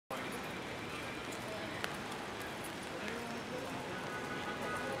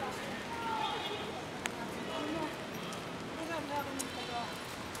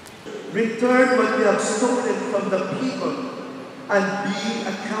return what we have stolen from the people, and be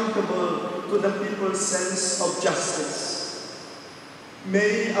accountable to the people's sense of justice.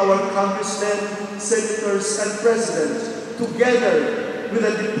 May our congressmen, senators, and president, together with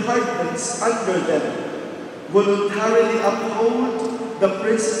the departments under them, voluntarily uphold the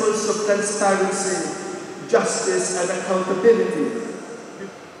principles of transparency, justice, and accountability.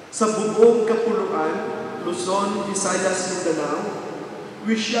 Sa buong kapuluan, Luzon, Visayas, Mindanao,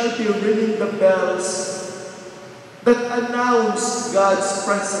 we shall be ringing the bells that announce God's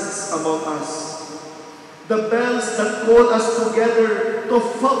presence among us. The bells that call us together to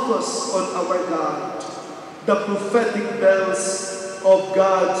focus on our God. The prophetic bells of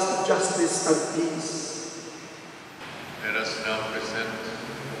God's justice and peace. Let us now present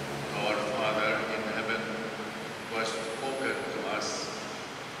to our Father in heaven, who has spoken to us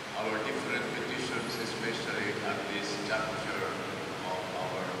our different petitions, especially at this juncture of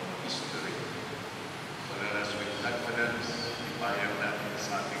our history. So let us with confidence ipahayag natin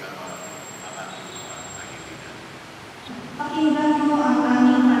sa ating Ama ang ating mga kahilingan. Pakinggan mo ang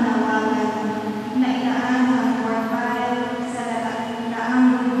aming panawagan na ilaan ang portal sa daang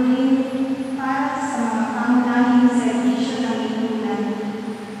lubuhin para sa mga pangunahing serbisyo ng lipunan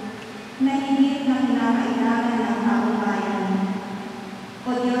na higit na kinakailangan ng taong bayan. O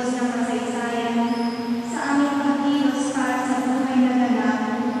Diyos ng kasaysayan, sa aming pagkilos para sa buhay na ganap,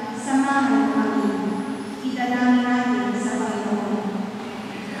 samahan mo kami. Idalangin natin sa Panginoon.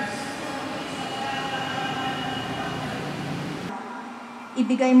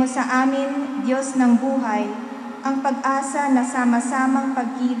 Ibigay mo sa amin, Diyos ng buhay, ang pag-asa na sama-samang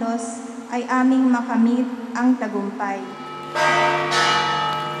pagkilos ay aming makamit ang tagumpay.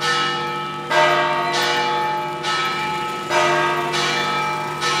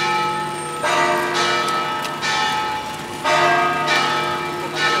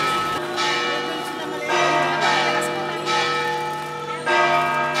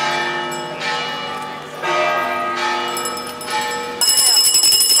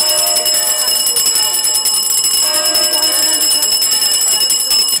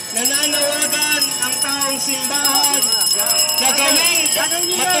 Nananawagan ang taong simbahan na gawing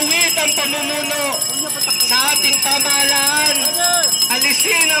matuwid ang pamumuno sa ating pamahalaan,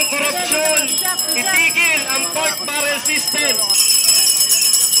 alisin ang korupsyon, itigil ang pork barrel system,